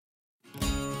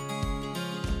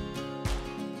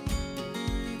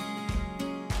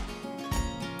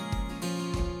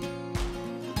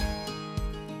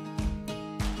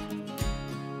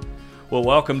Well,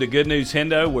 welcome to Good News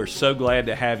Hendo. We're so glad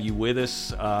to have you with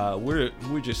us. We're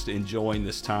just enjoying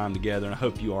this time together, and I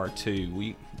hope you are too.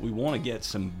 We want to get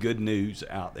some good news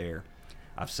out there.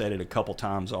 I've said it a couple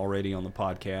times already on the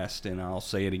podcast, and I'll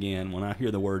say it again. When I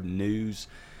hear the word news,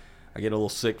 I get a little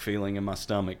sick feeling in my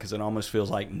stomach because it almost feels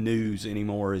like news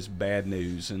anymore is bad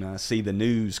news. And I see the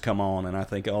news come on, and I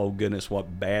think, oh, goodness,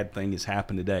 what bad thing has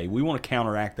happened today. We want to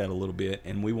counteract that a little bit,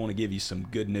 and we want to give you some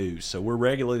good news. So we're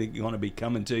regularly going to be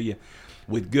coming to you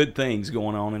with good things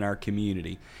going on in our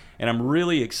community. And I'm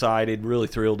really excited, really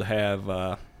thrilled to have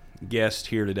a guest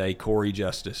here today, Corey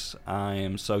Justice. I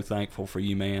am so thankful for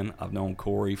you, man. I've known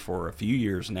Corey for a few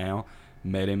years now.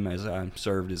 Met him as I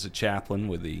served as a chaplain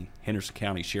with the Henderson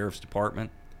County Sheriff's Department.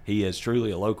 He is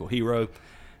truly a local hero.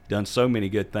 Done so many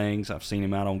good things. I've seen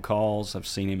him out on calls. I've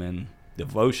seen him in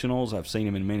devotionals. I've seen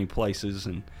him in many places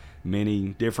and many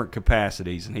different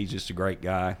capacities, and he's just a great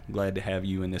guy. Glad to have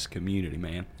you in this community,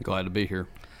 man. Glad to be here.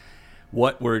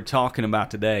 What we're talking about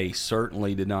today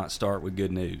certainly did not start with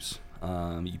good news.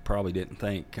 You probably didn't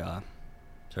think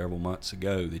several months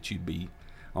ago that you'd be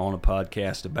on a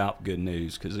podcast about good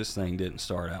news, because this thing didn't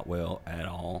start out well at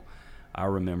all. I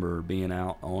remember being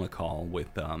out on a call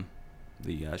with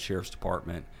the Sheriff's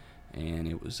Department, and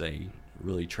it was a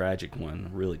really tragic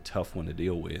one, a really tough one to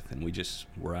deal with, and we just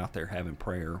were out there having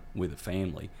prayer with the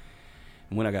family.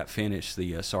 And when I got finished,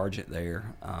 the sergeant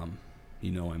there,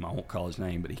 you know him, I won't call his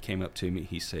name, but he came up to me.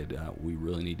 He said, we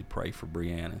really need to pray for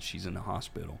Brianna. She's in the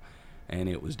hospital. And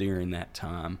it was during that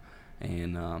time,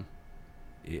 and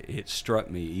it struck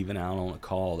me, even out on a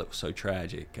call that was so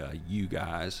tragic, you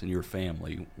guys and your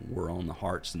family were on the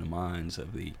hearts and the minds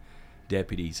of the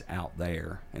deputies out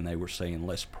there, and they were saying,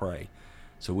 let's pray.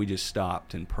 So we just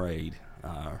stopped and prayed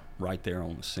right there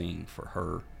on the scene for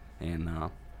her,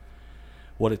 and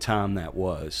what a time that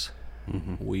was.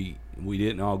 Mm-hmm. We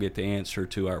didn't all get the answer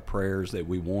to our prayers that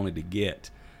we wanted to get,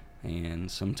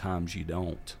 and sometimes you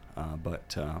don't,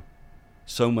 but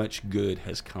so much good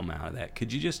has come out of that.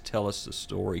 Could you just tell us the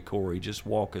story, Corey? Just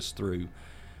walk us through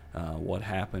what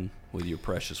happened with your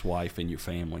precious wife and your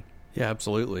family. Yeah,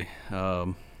 absolutely.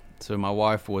 So my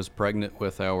wife was pregnant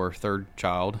with our third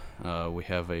child. We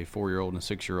have a 4-year-old and a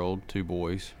 6-year-old, 2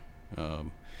 boys.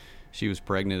 She was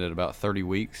pregnant at about 30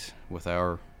 weeks with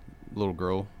our little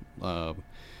girl.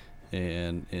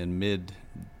 And in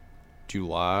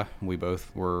mid-July, we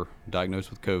both were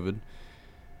diagnosed with COVID.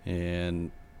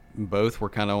 And both were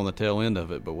kind of on the tail end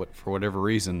of it, but for whatever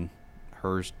reason,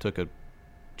 hers took a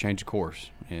change of course,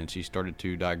 and she started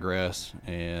to digress,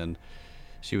 and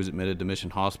she was admitted to Mission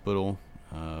Hospital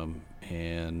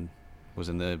and was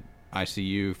in the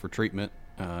ICU for treatment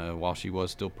while she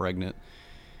was still pregnant.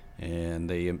 And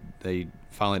they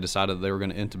finally decided they were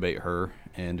going to intubate her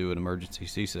and do an emergency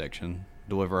C-section,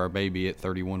 deliver our baby at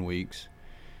 31 weeks.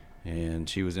 And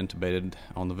she was intubated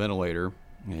on the ventilator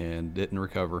and didn't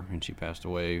recover, and she passed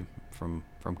away from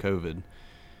COVID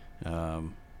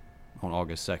on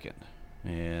August 2nd.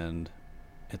 And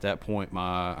at that point,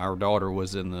 our daughter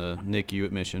was in the NICU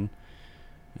at Mission.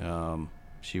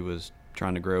 She was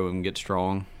trying to grow and get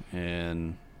strong,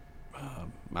 and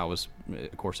I was,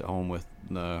 of course, at home with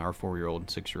our 4-year-old and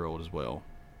 6-year-old as well.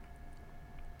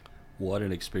 What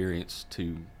an experience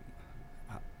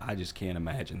I just can't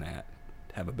imagine that.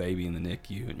 Have a baby in the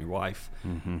NICU and your wife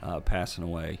passing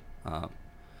away.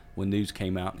 When news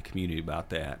came out in the community about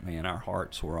that, man, our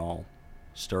hearts were all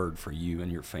stirred for you and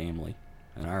your family,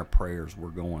 and our prayers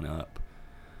were going up.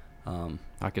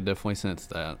 I could definitely sense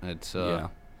that. It's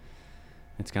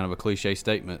kind of a cliche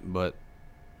statement, but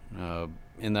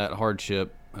in that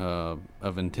hardship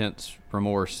of intense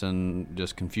remorse and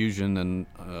just confusion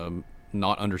and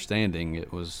not understanding,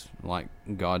 it was like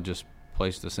God just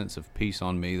placed a sense of peace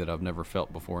on me that I've never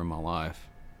felt before in my life.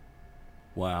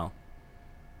 Wow.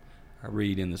 I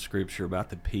read in the scripture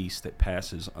about the peace that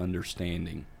passes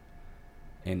understanding.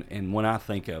 And when I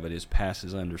think of it as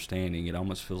passes understanding, it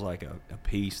almost feels like a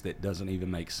peace that doesn't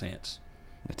even make sense.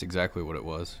 That's exactly what it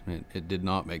was. It did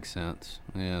not make sense.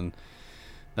 And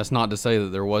that's not to say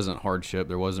that there wasn't hardship,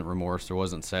 there wasn't remorse, there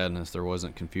wasn't sadness, there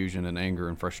wasn't confusion and anger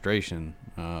and frustration.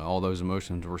 All those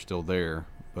emotions were still there,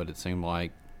 but it seemed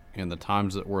like in the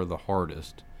times that were the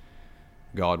hardest,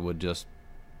 God would just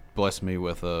bless me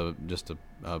with a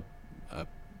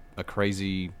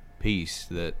crazy peace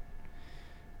that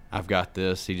I've got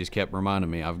this. He just kept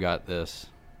reminding me, I've got this.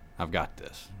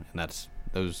 And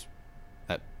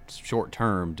that short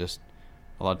term just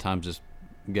a lot of times just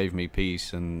gave me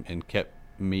peace and kept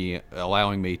me,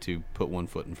 allowing me to put one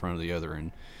foot in front of the other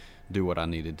and do what I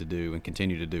needed to do and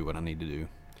continue to do what I need to do.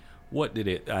 What did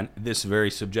it, this is very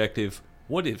subjective,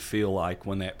 what did it feel like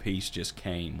when that peace just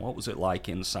came? What was it like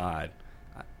inside?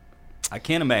 I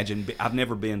can't imagine. I've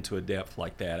never been to a depth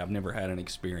like that. I've never had an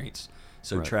experience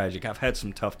so Right. tragic. I've had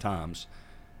some tough times.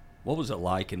 What was it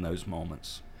like in those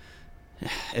moments?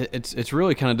 It's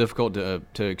really kind of difficult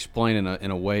to explain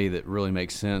in a way that really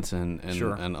makes sense and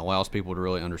Sure. and allows people to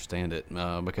really understand it,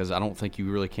 because I don't think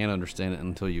you really can understand it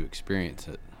until you experience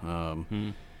it.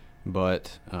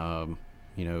 But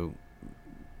you know,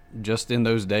 just in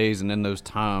those days and in those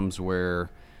times where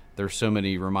there's so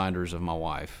many reminders of my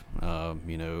wife,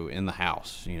 you know, in the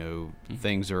house, you know,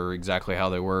 things are exactly how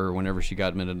they were whenever she got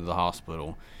admitted to the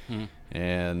hospital,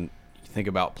 and you think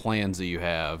about plans that you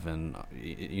have, and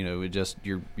you know, it just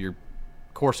your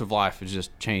course of life has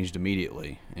just changed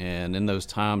immediately. And in those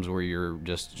times where you're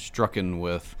just stricken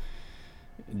with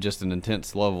just an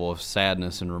intense level of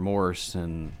sadness and remorse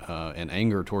and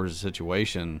anger towards the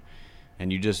situation,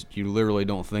 and you literally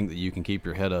don't think that you can keep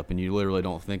your head up, and you literally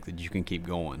don't think that you can keep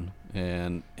going.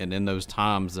 And in those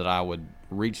times that I would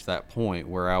reach that point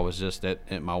where I was just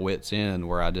at my wit's end,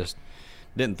 where I just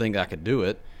didn't think I could do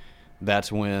it,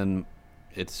 that's when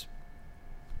it's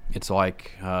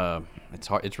like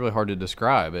it's really hard to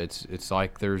describe. It's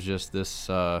like there's just this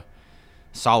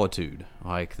solitude,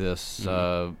 like this,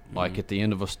 like at the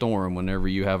end of a storm, whenever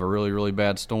you have a really, really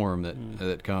bad storm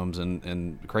that comes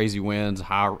and crazy winds,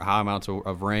 high amounts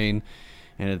of rain,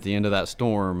 and at the end of that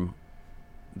storm,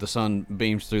 the sun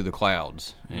beams through the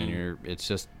clouds, and it's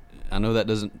just, I know that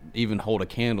doesn't even hold a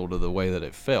candle to the way that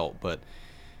it felt, but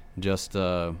just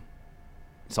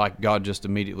it's like God just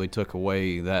immediately took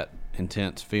away that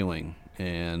intense feeling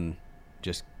and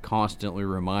just constantly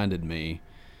reminded me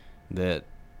that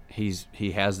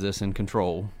he has this in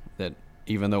control, that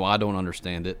even though I don't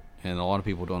understand it, and a lot of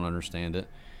people don't understand it,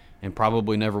 and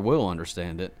probably never will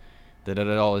understand it, that it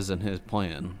all is in his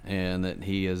plan, and that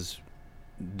he is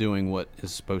doing what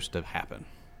is supposed to happen.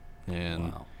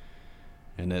 And Wow.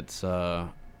 and it's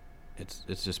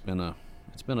just been a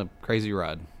crazy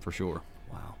ride for sure.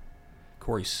 Wow.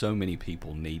 Corey, so many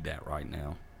people need that right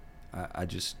now. I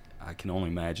can only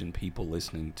imagine people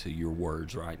listening to your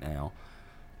words right now,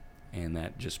 and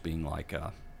that just being like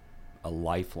a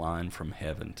lifeline from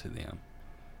heaven to them.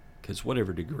 Because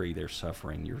whatever degree they're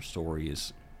suffering, your story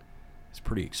is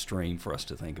pretty extreme for us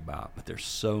to think about. But there's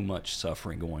so much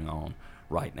suffering going on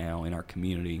right now in our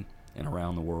community and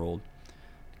around the world.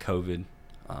 COVID,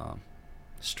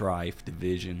 strife,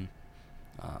 division,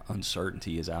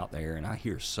 uncertainty is out there. And I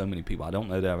hear so many people. I don't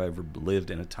know that I've ever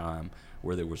lived in a time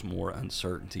where there was more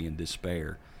uncertainty and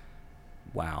despair.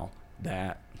 Wow.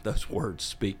 Those words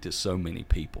speak to so many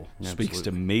people. Absolutely. Speaks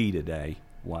to me today.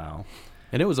 Wow.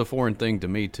 And it was a foreign thing to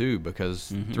me too,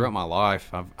 because throughout my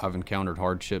life, I've encountered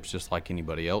hardships just like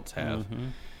anybody else have.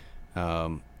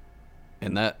 And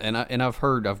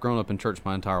I've grown up in church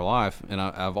my entire life, and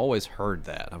I've always heard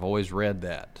that. I've always read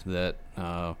that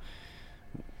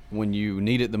when you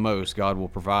need it the most, God will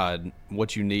provide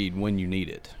what you need when you need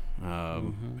it.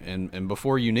 And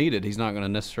before you need it, he's not going to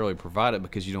necessarily provide it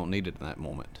because you don't need it in that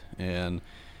moment. And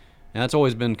that's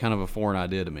always been kind of a foreign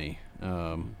idea to me,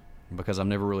 because I've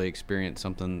never really experienced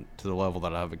something to the level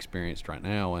that I've experienced right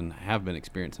now and have been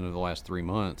experiencing over the last 3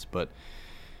 months. But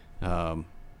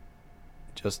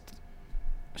just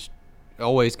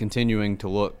always continuing to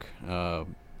look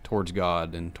towards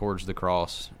God and towards the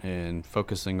cross, and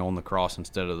focusing on the cross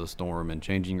instead of the storm, and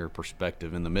changing your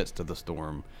perspective in the midst of the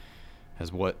storm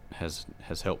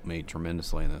has helped me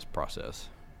tremendously in this process.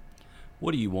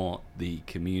 What do you want the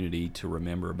community to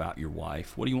remember about your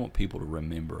wife? What do you want people to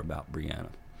remember about Brianna?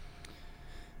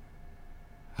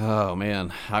 Oh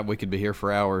man, we could be here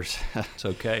for hours. It's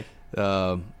okay.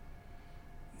 My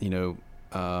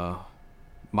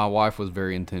wife was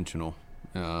very intentional,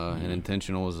 and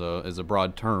intentional is a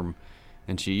broad term,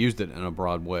 and she used it in a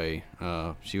broad way.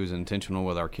 She was intentional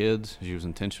with our kids. She was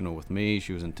intentional with me.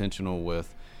 She was intentional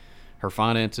with her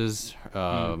finances.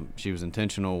 She was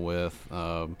intentional with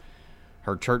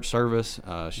her church service.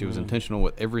 She was intentional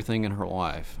with everything in her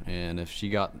life. And if she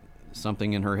got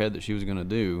something in her head that she was going to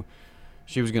do,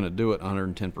 she was going to do it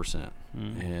 110%.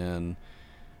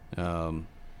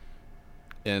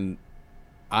 And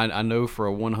I know for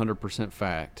a 100%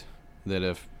 fact that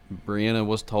if Brianna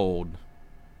was told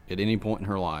at any point in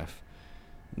her life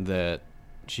that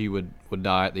she would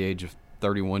die at the age of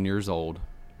 31 years old,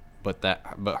 but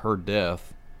her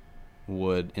death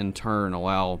would in turn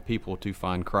allow people to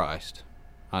find Christ,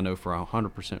 I know for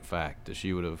 100% fact that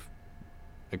she would have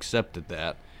accepted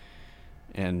that,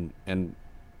 and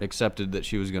accepted that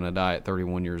she was going to die at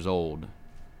 31 years old,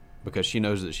 because she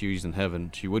knows that she was in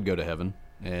heaven. She would go to heaven,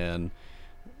 and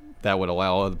that would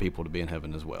allow other people to be in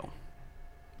heaven as well.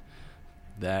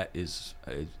 That is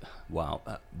wow.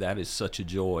 That is such a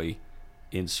joy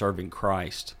in serving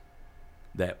Christ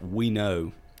that we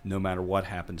know no matter what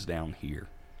happens down here,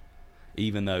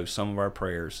 even though some of our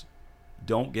prayers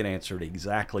don't get answered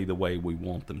exactly the way we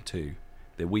want them to,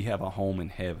 that we have a home in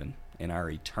heaven and our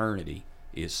eternity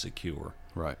is secure.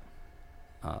 Right.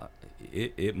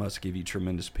 It must give you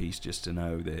tremendous peace just to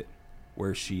know that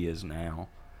where she is now.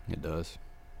 It does.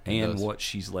 And what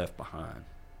she's left behind.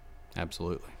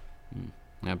 Absolutely.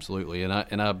 Absolutely.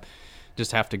 And I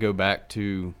just have to go back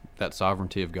to that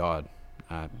sovereignty of God.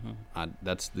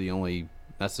 That's the only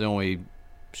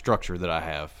structure that I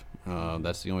have.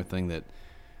 That's the only thing that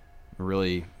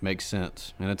really makes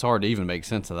sense, and it's hard to even make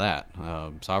sense of that.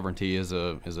 Sovereignty is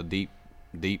a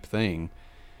deep thing,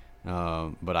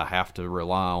 but I have to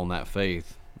rely on that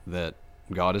faith that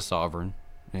God is sovereign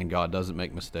and God doesn't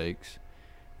make mistakes,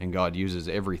 and God uses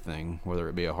everything, whether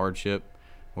it be a hardship,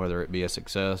 whether it be a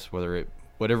success,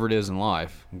 whatever it is in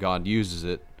life, God uses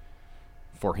it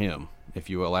for Him if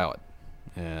you allow it,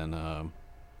 and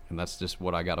that's just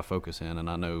what I got to focus in. And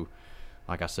I know,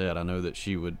 like I said, I know that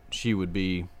she would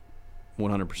be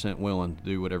 100% willing to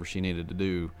do whatever she needed to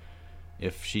do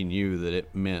if she knew that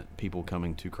it meant people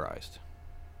coming to Christ.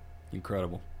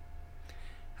 Incredible.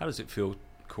 How does it feel,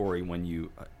 Corey, when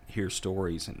you hear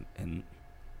stories, and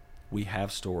we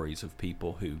have stories of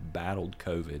people who battled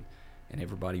COVID and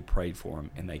everybody prayed for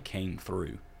them and they came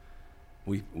through?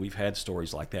 We've had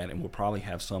stories like that, and we'll probably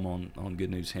have some on Good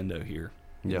News Hendo here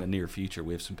in the near future.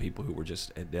 We have some people who were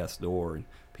just at death's door and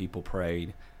people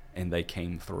prayed and they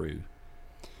came through.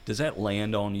 Does that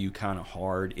land on you kind of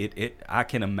hard? I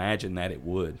can imagine that it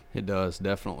would. It does,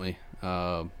 definitely.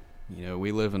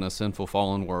 We live in a sinful,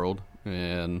 fallen world,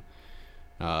 and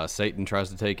Satan tries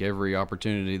to take every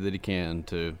opportunity that he can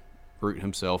to root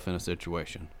himself in a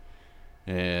situation.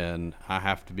 And I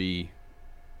have to be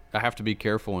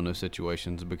careful in those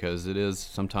situations, because it is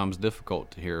sometimes difficult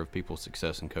to hear of people's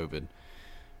success in COVID,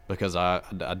 because I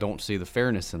don't see the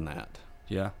fairness in that.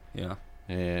 Yeah.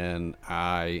 And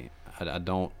I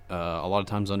don't a lot of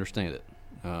times understand it.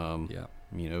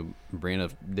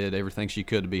 Brianna did everything she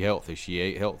could to be healthy. She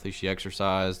ate healthy. She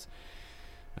exercised.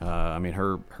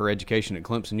 Her education at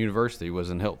Clemson University was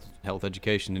in health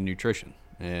education and nutrition.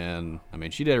 And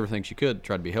she did everything she could to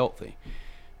try to be healthy.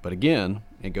 But again,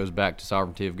 it goes back to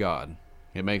sovereignty of God.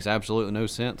 It makes absolutely no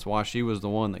sense why she was the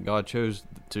one that God chose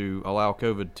to allow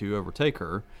COVID to overtake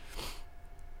her.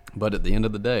 But at the end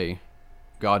of the day,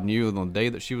 God knew on the day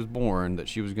that she was born that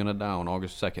she was going to die on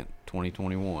August 2nd,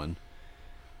 2021,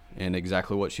 and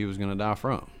exactly what she was going to die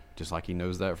from, just like He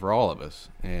knows that for all of us.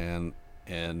 And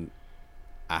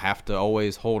I have to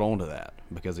always hold on to that,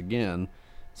 because, again,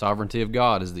 sovereignty of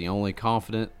God is the only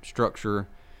confident structure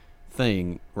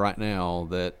thing right now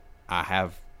that I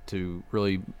have to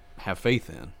really have faith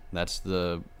in. That's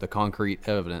the concrete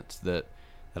evidence that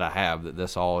I have that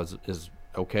this all is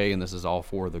okay, and this is all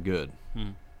for the good.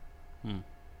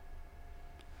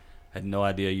 I had no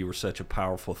idea you were such a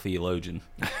powerful theologian.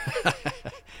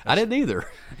 I didn't either.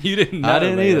 You didn't know, I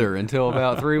didn't man. either until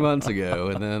about 3 months ago.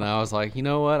 And then I was like, you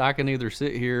know what? I can either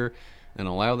sit here and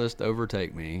allow this to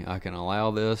overtake me. I can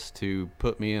allow this to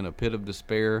put me in a pit of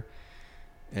despair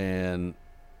and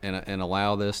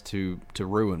allow this to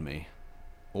ruin me.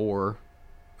 Or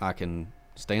I can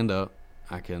stand up,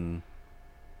 I can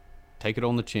take it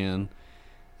on the chin,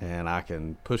 and I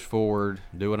can push forward,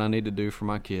 do what I need to do for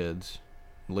my kids,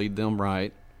 lead them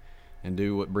right, and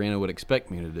do what Brianna would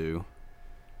expect me to do,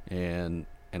 and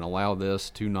allow this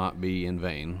to not be in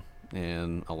vain,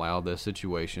 and allow this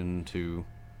situation to,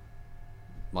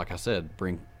 like I said,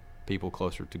 bring people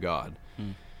closer to God,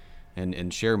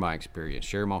 and share my experience,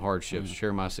 share my hardships,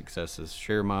 share my successes,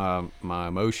 share my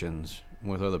emotions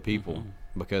with other people,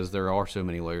 because there are so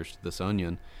many layers to this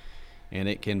onion, and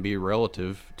it can be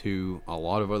relative to a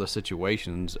lot of other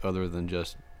situations other than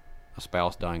just a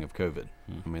spouse dying of COVID.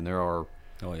 There are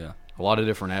a lot of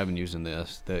different avenues in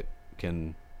this that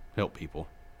can help people,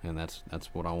 and that's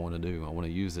what I want to do. I want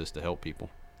to use this to help people.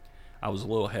 I was a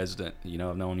little hesitant.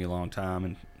 I've known you a long time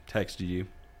and texted you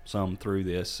some through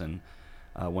this, and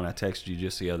when I texted you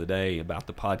just the other day about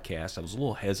the podcast, I was a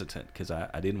little hesitant because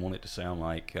I didn't want it to sound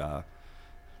like,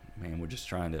 we're just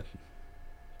trying to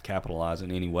capitalize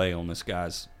in any way on this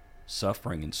guy's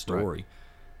suffering and story.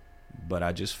 Right. But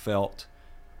I just felt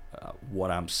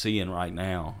what I'm seeing right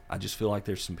now. I just feel like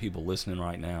there's some people listening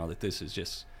right now that this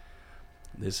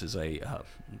is a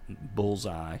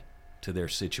bullseye to their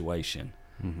situation.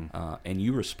 And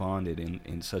you responded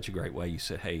in such a great way. You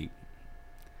said, hey,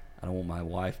 I don't want my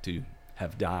wife to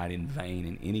have died in vain,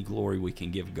 and any glory we can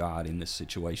give God in this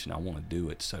situation, I want to do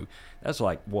it. So that's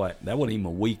like that wasn't even a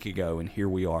week ago, and here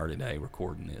we are today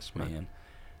recording this, man.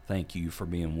 thank you for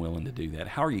being willing to do that.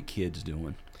 How are your kids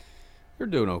doing? They're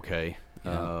doing okay.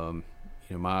 Yeah.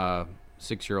 My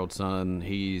 6-year-old son,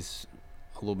 he's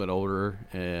a little bit older,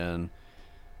 and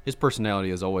his personality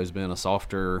has always been a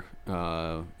softer,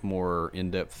 more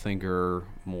in-depth thinker,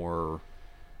 more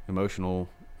emotional,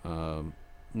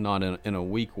 not in a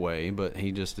weak way, but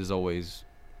he just is always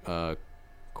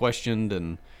questioned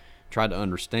and tried to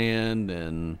understand,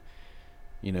 and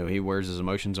he wears his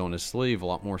emotions on his sleeve a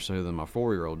lot more so than my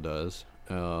 4-year-old does.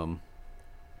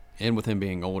 And with him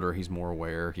being older, he's more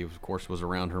aware. He, of course, was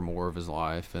around her more of his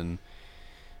life, and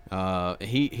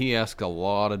he asks a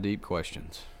lot of deep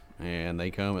questions, and they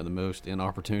come at the most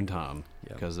inopportune time.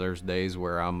 Yep. Because there's days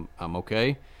where I'm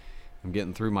okay, I'm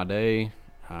getting through my day,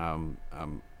 I'm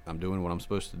doing what I'm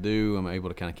supposed to do. I'm able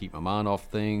to kind of keep my mind off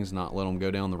things, not let them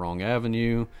go down the wrong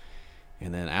avenue,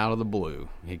 and then out of the blue,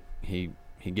 he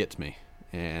gets me,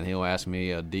 and he'll ask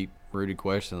me a deep-rooted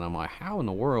question, and I'm like, how in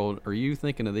the world are you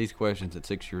thinking of these questions at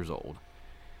 6 years old?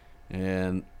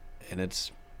 And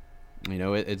it's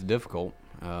it's difficult.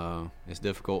 It's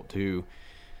difficult to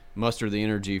muster the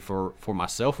energy for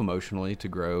myself emotionally to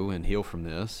grow and heal from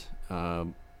this,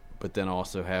 but then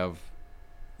also have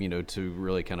to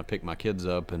really kind of pick my kids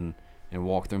up and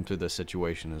walk them through this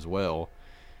situation as well.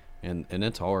 And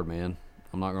it's hard, man.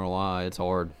 I'm not gonna lie, it's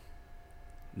hard.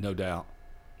 No doubt.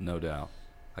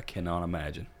 I cannot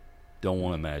imagine. Don't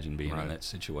want to imagine being Right. in that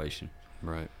situation.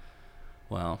 Right.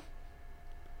 Wow.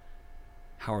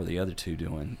 How are the other two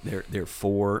doing? They're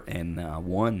 4 and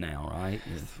 1 now, right?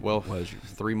 Well, Was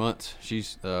 3 months.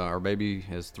 She's our baby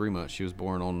has 3 months. She was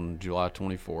born on July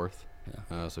 24th,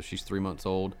 yeah. so she's 3 months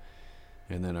old.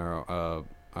 And then our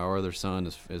other son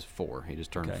is 4. He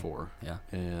just turned Okay. 4. Yeah.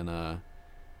 And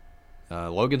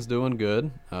Logan's doing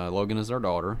good. Logan is our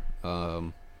daughter.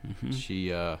 Mhm.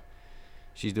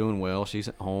 She's doing well. She's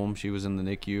at home. She was in the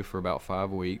NICU for about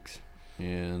 5 weeks,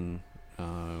 and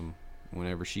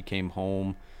whenever she came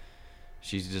home,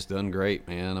 she's just done great,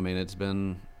 man. I mean, it's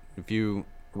been a few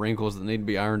wrinkles that need to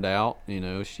be ironed out.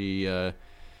 She's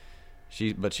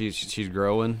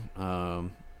growing.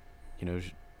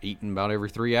 She's eating about every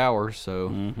 3 hours, so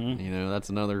Mhm. that's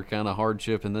another kind of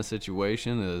hardship in this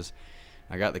situation. Is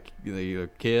I got the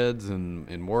kids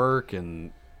and work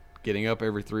and getting up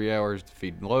every 3 hours to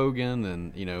feed Logan,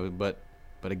 and but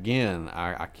again,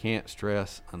 I can't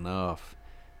stress enough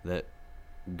that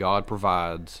God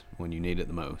provides when you need it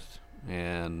the most.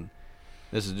 And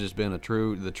this has just been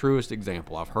the truest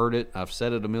example. I've heard it, I've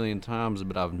said it a million times,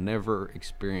 but I've never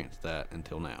experienced that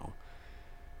until now.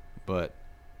 But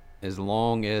as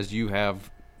long as you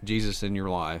have Jesus in your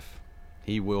life,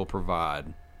 He will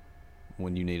provide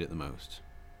when you need it the most.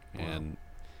 Wow. And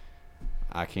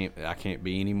I can't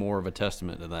be any more of a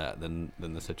testament to that than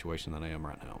the situation that I am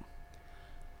right now.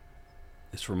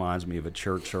 This reminds me of a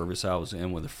church service I was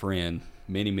in with a friend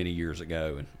many, many years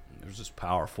ago, and there was this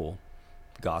powerful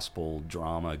gospel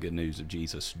drama, good news of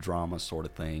Jesus drama sort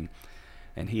of thing.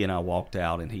 And he and I walked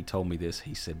out, and he told me this.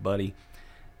 He said, "Buddy,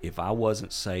 if I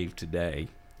wasn't saved today,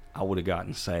 I would have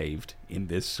gotten saved in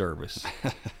this service."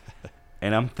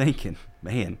 And I'm thinking,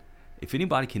 man, if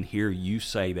anybody can hear you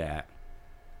say that,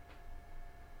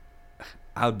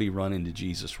 I would be running to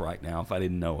Jesus right now if I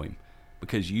didn't know Him,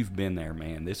 because you've been there,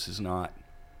 man. This is not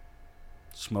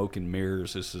smoke and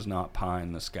mirrors. This is not pie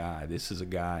in the sky. This is a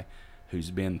guy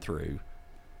who's been through.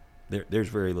 There's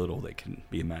very little that can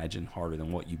be imagined harder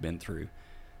than what you've been through.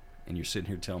 And you're sitting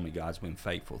here telling me God's been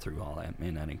faithful through all that.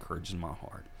 Man, that encourages my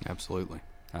heart. Absolutely.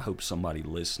 I hope somebody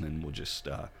listening will just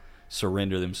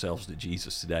surrender themselves to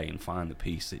Jesus today and find the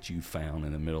peace that you found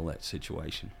in the middle of that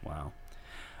situation. Wow.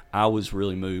 I was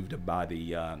really moved by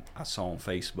I saw on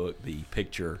Facebook the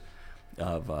picture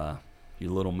of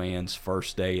your little man's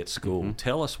first day at school. Mm-hmm.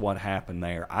 Tell us what happened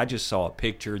there. I just saw a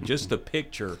picture, just the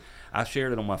picture. I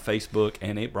shared it on my Facebook,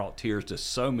 and it brought tears to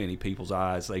so many people's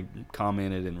eyes. They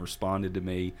commented and responded to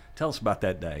me. Tell us about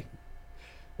that day.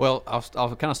 Well, I'll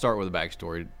kind of start with a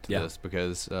backstory to Yeah. this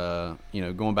because,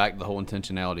 going back to the whole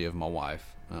intentionality of my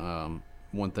wife,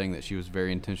 one thing that she was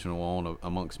very intentional on,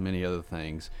 amongst many other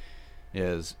things,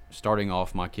 is starting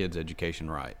off my kids' education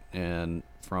right. And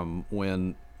from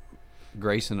when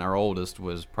Grayson, our oldest,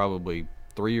 was probably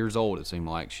 3 years old, it seemed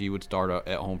like, she would start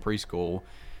at home preschool,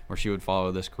 where she would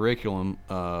follow this curriculum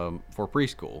for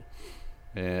preschool.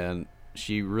 And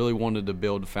she really wanted to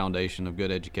build a foundation of good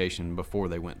education before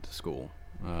they went to school.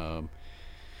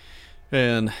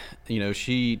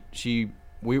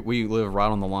 We live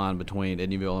right on the line between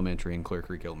Edneyville Elementary and Clear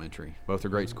Creek Elementary. Both are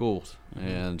great schools,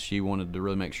 and she wanted to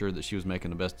really make sure that she was making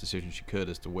the best decision she could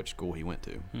as to which school he went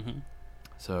to. Mm-hmm.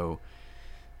 So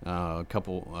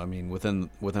within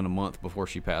a month before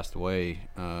she passed away,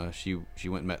 she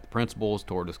went and met the principals,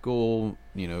 toured the school,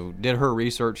 did her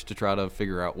research to try to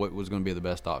figure out what was going to be the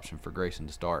best option for Grayson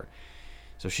to start.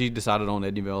 So she decided on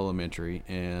Edneyville Elementary,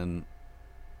 and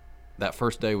that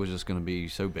first day was just going to be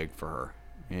so big for her,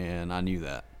 and I knew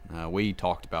that. We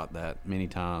talked about that many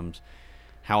times,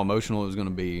 how emotional it was going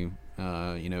to be.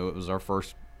 It was our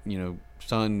first,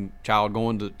 child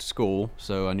going to school,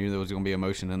 so I knew there was going to be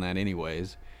emotion in that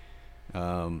anyways.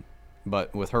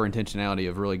 But with her intentionality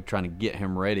of really trying to get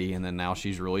him ready, and then now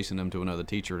she's releasing him to another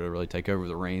teacher to really take over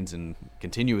the reins and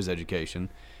continue his education,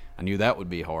 I knew that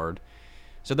would be hard.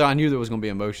 So I knew there was going to be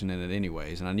emotion in it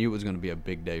anyways, and I knew it was going to be a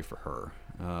big day for her.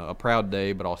 A proud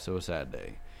day, but also a sad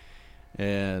day.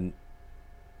 And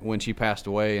when she passed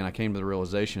away and I came to the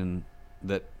realization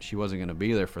that she wasn't going to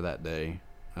be there for that day,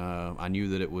 I knew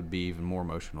that it would be even more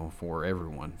emotional for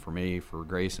everyone, for me, for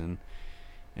Grayson.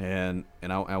 And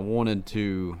I wanted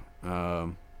to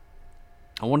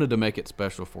make it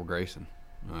special for Grayson.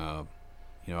 I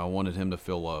wanted him to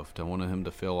feel loved. I wanted him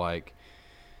to feel like,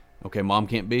 okay, Mom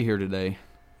can't be here today,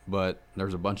 but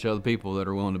there's a bunch of other people that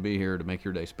are willing to be here to make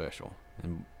your day special.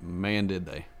 And man, did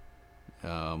they.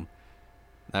 I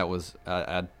was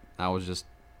just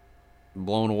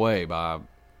blown away by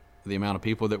the amount of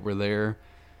people that were there,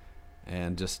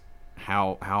 and just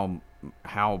how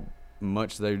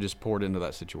much they just poured into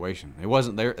that situation. It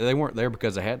wasn't there. They weren't there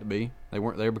because they had to be. They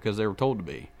weren't there because they were told to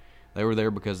be. They were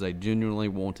there because they genuinely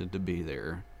wanted to be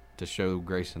there to show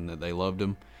Grayson that they loved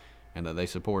him, and that they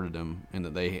supported him, and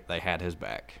that they had his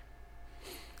back.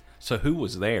 So who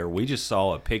was there? We just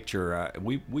saw a picture.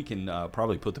 We can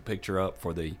probably put the picture up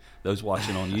for those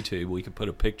watching on YouTube. We could put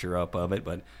a picture up of it,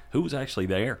 but who was actually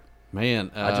there?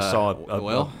 Man, I just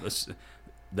saw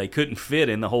they couldn't fit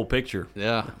in the whole picture.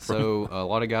 Yeah, so a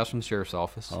lot of guys from the sheriff's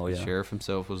office. Oh, yeah. The sheriff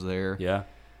himself was there. Yeah.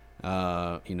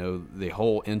 The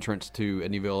whole entrance to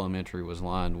Edneyville Elementary was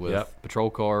lined with patrol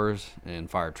cars and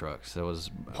fire trucks. There was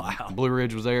Blue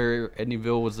Ridge was there,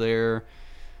 Edneyville was there.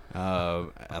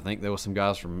 I think there was some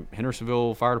guys from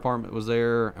Hendersonville Fire Department was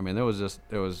there. I mean, there was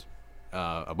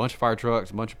a bunch of fire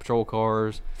trucks, a bunch of patrol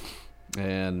cars,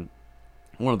 and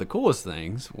one of the coolest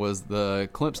things was the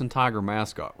Clemson Tiger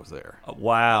mascot was there.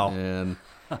 Wow. And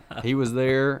he was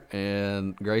there,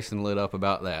 and Grayson lit up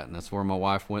about that. And that's where my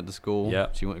wife went to school.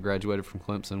 Yep. She graduated from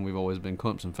Clemson. We've always been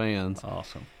Clemson fans.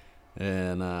 Awesome.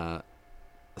 And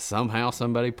somehow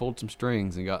somebody pulled some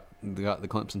strings and got the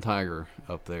Clemson Tiger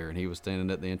up there. And he was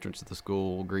standing at the entrance of the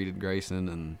school, greeted Grayson,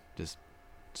 and just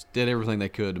did everything they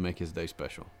could to make his day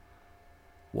special.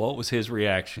 What was his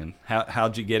reaction?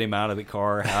 How'd you get him out of the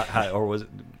car? Or was it?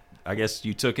 I guess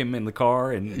you took him in the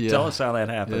car, and tell us how that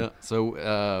happened. Yeah.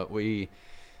 So we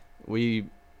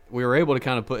were able to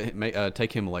kind of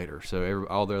take him later. So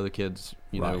all the other kids,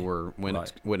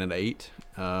 went at 8,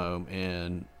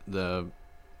 and the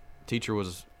teacher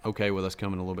was okay with us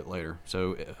coming a little bit later.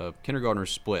 So kindergartners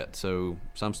split. So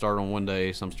some start on one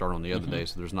day, some start on the other day.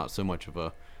 So there's not so much of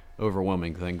a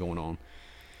overwhelming thing going on.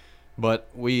 But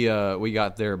we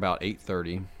got there about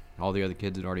 8:30. All the other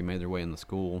kids had already made their way in the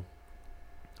school.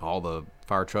 All the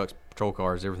fire trucks, patrol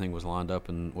cars, everything was lined up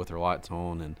and with their lights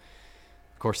on. And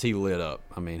of course, he lit up.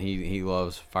 I mean, he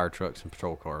loves fire trucks and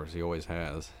patrol cars. He always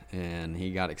has. And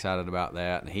he got excited about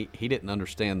that. And he didn't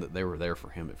understand that they were there for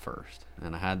him at first.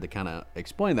 And I had to kind of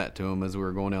explain that to him as we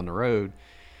were going down the road.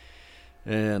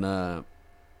 And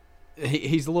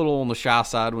he's a little on the shy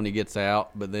side when he gets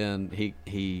out, but then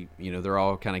he they're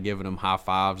all kind of giving him high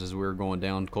fives as we were going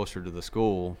down closer to the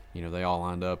school. They all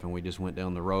lined up, and we just went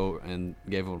down the road and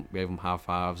gave him high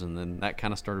fives, and then that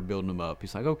kind of started building him up.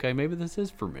 He's like, okay, maybe this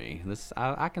is for me.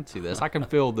 I can see this. I can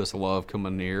feel this love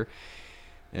coming here.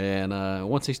 And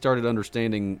once he started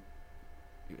understanding,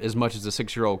 as much as a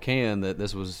 6-year-old can, that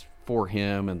this was for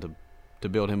him and to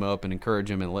build him up and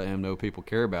encourage him and let him know people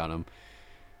care about him,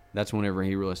 that's whenever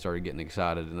he really started getting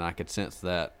excited, and I could sense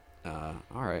that, all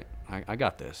right, I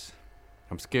got this.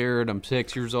 I'm scared. I'm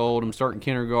 6 years old. I'm starting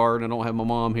kindergarten. I don't have my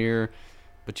mom here.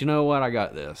 But you know what? I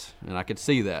got this. And I could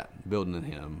see that building in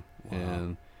him.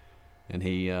 Wow. And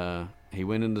he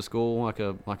went into school like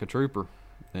a trooper,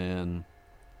 and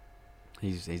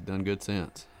he's done good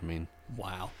since. I mean,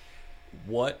 wow.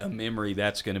 What a memory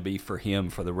that's going to be for him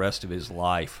for the rest of his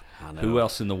life. I know. Who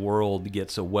else in the world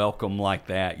gets a welcome like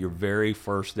that, your very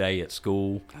first day at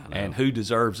school? And who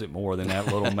deserves it more than that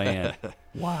little man?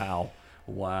 Wow.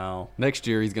 Next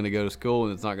year he's going to go to school,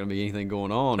 and it's not going to be anything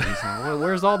going on. And he's like, well,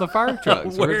 where's all the fire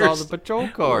trucks? Where's all the patrol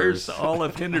cars? Where's all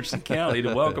of Henderson County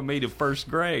to welcome me to first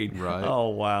grade? Right. Oh,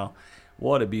 wow.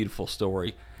 What a beautiful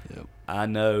story. Yep. I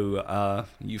know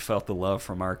you felt the love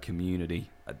from our community.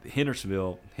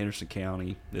 Hendersonville, Henderson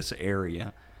County, this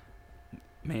area,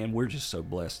 man, we're just so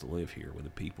blessed to live here with the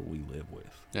people we live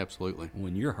with. Absolutely.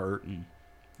 When you're hurting,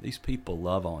 these people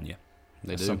love on you.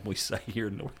 They That's do. something we say here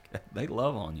in North. They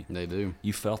love on you. They do.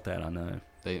 You felt that, I know.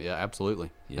 Yeah,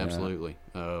 absolutely. Yeah. Absolutely.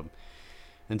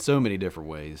 In so many different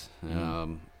ways.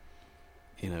 Mm-hmm.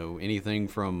 Anything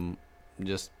from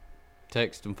just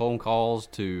text and phone calls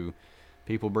to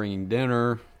people bringing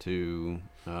dinner to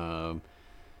I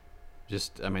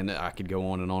could go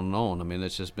on and on and on. I mean,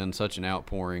 it's just been such an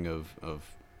outpouring of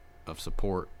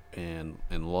support and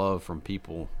love from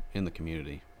people in the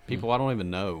community. People I don't even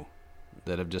know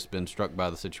that have just been struck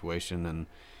by the situation,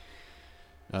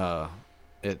 and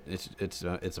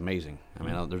it's amazing. I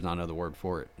mean, there's not another word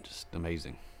for it. Just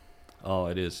amazing. Oh,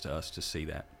 it is to us to see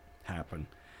that happen.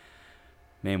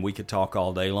 Man, we could talk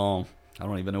all day long. I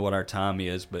don't even know what our time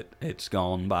is, but it's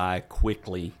gone by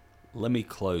quickly. Let me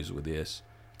close with this.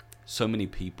 So many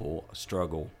people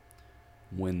struggle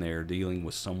when they're dealing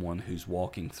with someone who's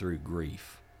walking through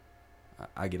grief.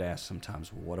 I get asked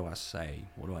sometimes, well, what do I say?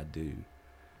 What do I do?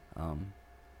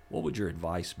 What would your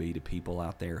advice be to people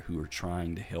out there who are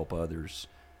trying to help others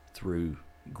through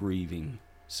grieving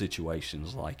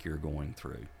situations like you're going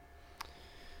through?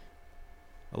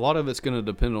 A lot of it's going to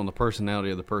depend on the personality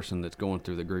of the person that's going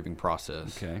through the grieving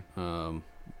process. Okay.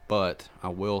 But I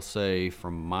will say,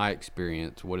 from my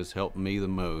experience, what has helped me the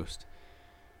most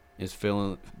is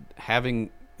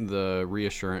having the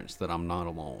reassurance that I'm not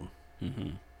alone.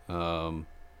 Mm-hmm.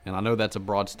 And I know that's a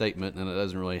broad statement, and it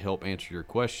doesn't really help answer your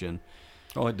question.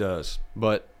 Oh, it does.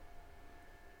 But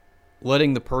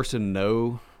letting the person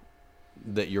know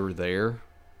that you're there,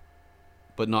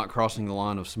 but not crossing the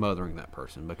line of smothering that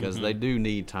person, because they do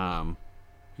need time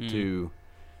to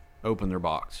open their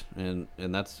box. And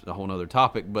that's a whole nother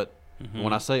topic. But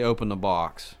when I say open the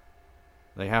box,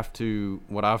 they have to,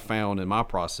 what I've found in my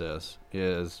process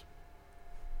is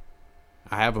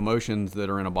I have emotions that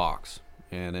are in a box.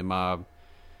 And in my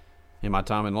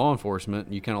time in law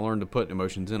enforcement, you kind of learn to put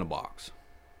emotions in a box.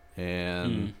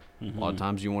 And a lot of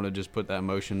times you want to just put that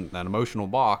emotional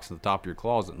box at the top of your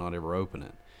closet, not ever open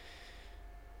it.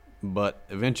 But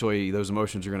eventually those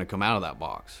emotions are going to come out of that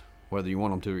box, whether you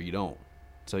want them to or you don't.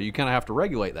 So you kind of have to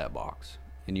regulate that box.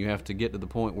 And you have to get to the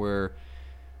point where,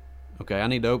 okay, I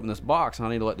need to open this box, and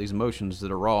I need to let these emotions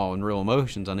that are raw and real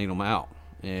emotions, I need them out.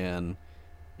 And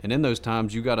in those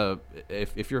times, you got to,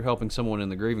 if you're helping someone in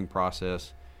the grieving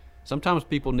process, sometimes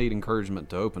people need encouragement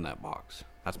to open that box.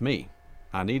 That's me.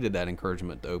 I needed that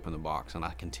encouragement to open the box, and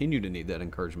I continue to need that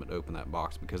encouragement to open that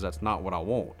box, because that's not what I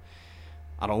want.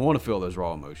 I don't want to feel those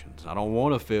raw emotions. I don't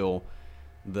want to feel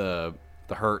the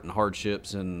hurt and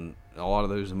hardships and a lot of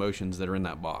those emotions that are in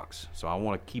that box. So I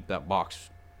want to keep that box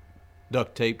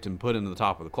duct taped and put into the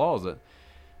top of the closet.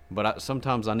 But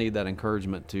sometimes I need that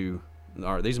encouragement to,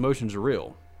 all right, these emotions are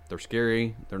real. They're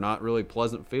scary. They're not really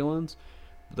pleasant feelings.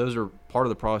 But those are part of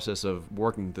the process of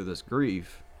working through this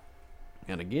grief.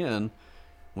 And again,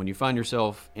 when you find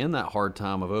yourself in that hard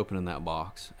time of opening that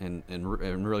box and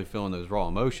really feeling those raw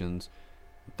emotions,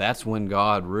 that's when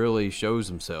God really shows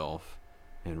himself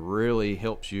and really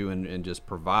helps you and just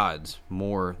provides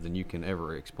more than you can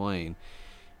ever explain.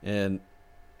 And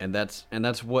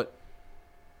that's what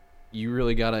you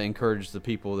really got to encourage the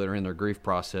people that are in their grief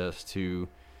process to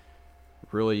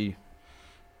really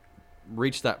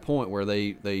reach that point where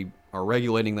they are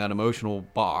regulating that emotional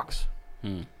box,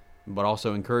 but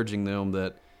also encouraging them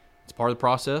that it's part of the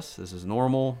process. This is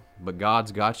normal, but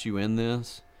God's got you in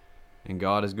this, and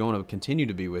God is going to continue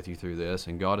to be with you through this,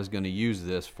 and God is going to use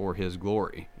this for his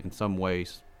glory in some way,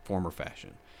 form, or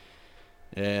fashion.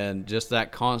 And just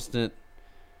that constant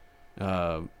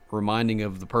reminding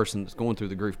of the person that's going through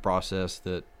the grief process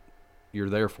that you're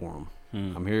there for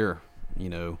them. I'm here.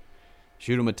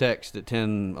 Shoot them a text at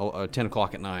 10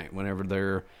 o'clock at night whenever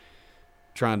they're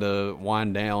trying to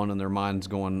wind down and their mind's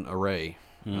going array.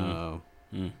 Let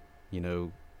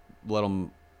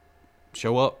them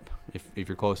show up if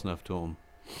you're close enough to them.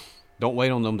 Don't wait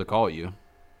on them to call you,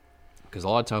 because a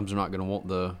lot of times they're not going to want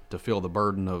to feel the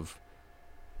burden of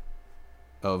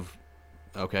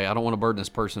okay, I don't want to burden this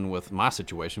person with my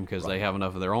situation because they have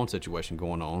enough of their own situation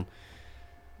going on.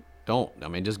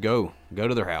 Just go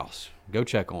to their house, go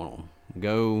check on them,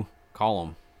 go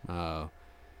call them.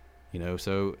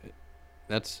 So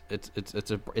that's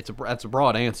a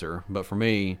broad answer, but for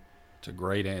me, it's a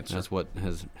great answer. That's what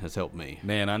has helped me.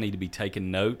 Man, I need to be taking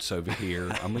notes over here.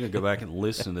 I'm going to go back and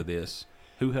listen to this.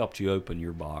 Who helped you open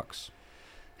your box,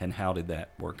 and how did that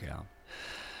work out?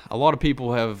 A lot of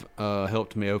people have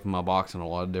helped me open my box in a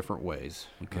lot of different ways.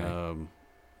 Okay.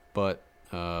 But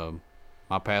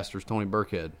My pastor's Tony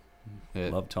Burkhead.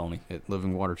 Love Tony. At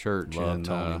Living Water Church. Love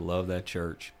Tony. Love that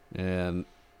church. And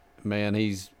man,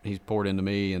 he's poured into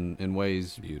me in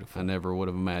ways Beautiful. I never would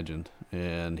have imagined.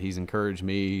 And he's encouraged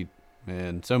me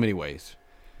in so many ways.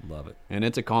 Love it. And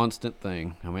it's a constant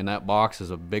thing. I mean, that box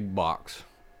is a big box,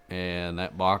 and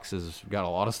that box has got a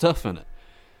lot of stuff in it.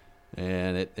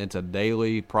 And it's a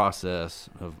daily process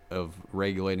of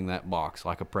regulating that box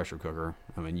like a pressure cooker.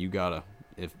 I mean, you gotta,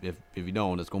 if you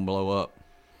don't, it's gonna blow up.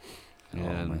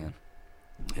 And, man.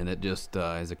 And it just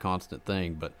is a constant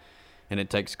thing, and it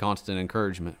takes constant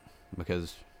encouragement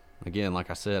because, again, like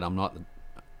I said, I'm not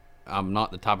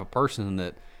the type of person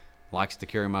that likes to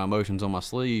carry my emotions on my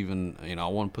sleeve, and I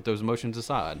want to put those emotions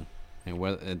aside,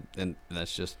 and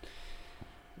that's just,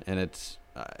 and it's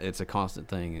a constant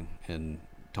thing, and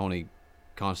Tony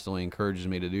constantly encourages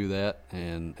me to do that,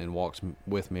 and walks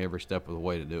with me every step of the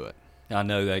way to do it. I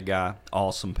know that guy.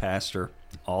 Awesome pastor,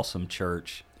 awesome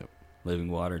church. Yep.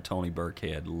 Living Water, Tony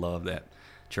Burkhead. Love that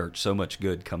church. So much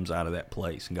good comes out of that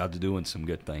place, and God's doing some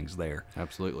good things there.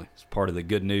 Absolutely. It's part of the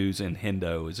good news in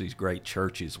Hendo is these great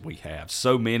churches we have.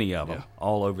 So many of them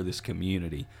all over this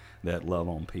community that love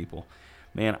on people.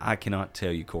 Man, I cannot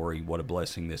tell you, Corey, what a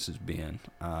blessing this has been.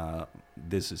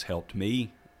 This has helped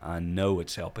me. I know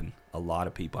it's helping a lot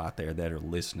of people out there that are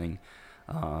listening,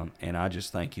 and I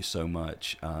just thank you so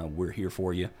much. We're here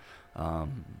for you.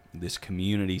 This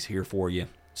community's here for you.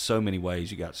 So many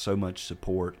ways. You got so much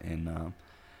support, and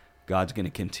God's going to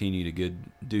continue to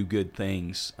do good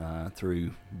things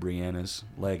through Brianna's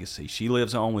legacy. She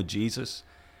lives on with Jesus.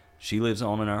 She lives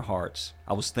on in our hearts.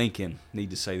 I was thinking, need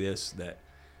to say this, that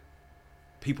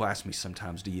people ask me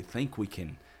sometimes, do you think we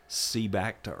can see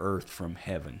back to earth from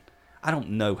heaven? I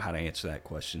don't know how to answer that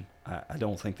question. I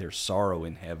don't think there's sorrow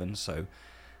in heaven, so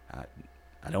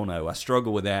I don't know. I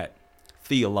struggle with that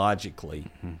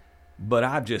theologically, but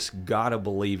I've just got to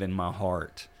believe in my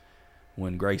heart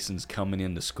when Grayson's coming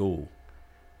into school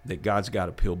that God's got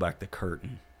to peel back the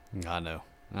curtain. I know.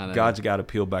 God's got to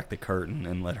peel back the curtain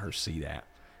and let her see that.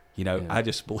 I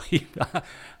just believe,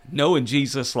 knowing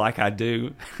Jesus like I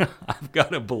do, I've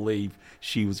got to believe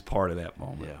she was part of that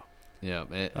moment. Yeah,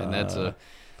 and that's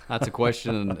a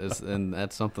question, and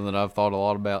that's something that I've thought a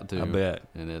lot about too. I bet.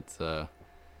 And it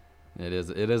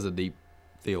is a deep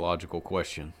theological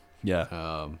question.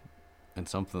 Yeah. And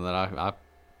something that I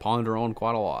ponder on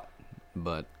quite a lot.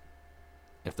 But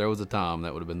if there was a time,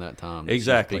 that would have been that time.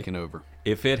 Exactly. Speaking over.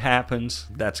 If it happens,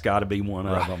 that's got to be one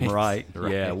of them, right?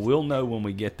 Right. Yeah, we'll know when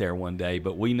we get there one day,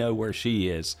 but we know where she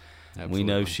is. Absolutely. We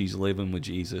know she's living with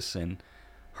Jesus, and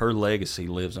her legacy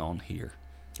lives on here.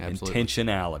 Absolutely.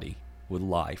 Intentionality with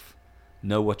life.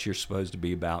 Know what you're supposed to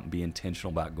be about and be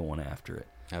intentional about going after it.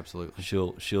 Absolutely.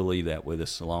 She'll leave that with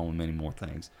us along with many more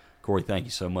things. Corey, thank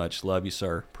you so much. Love you,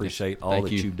 sir. Appreciate all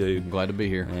that you do. I'm glad to be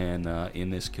here. And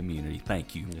in this community.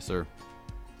 Thank you. Yes, sir.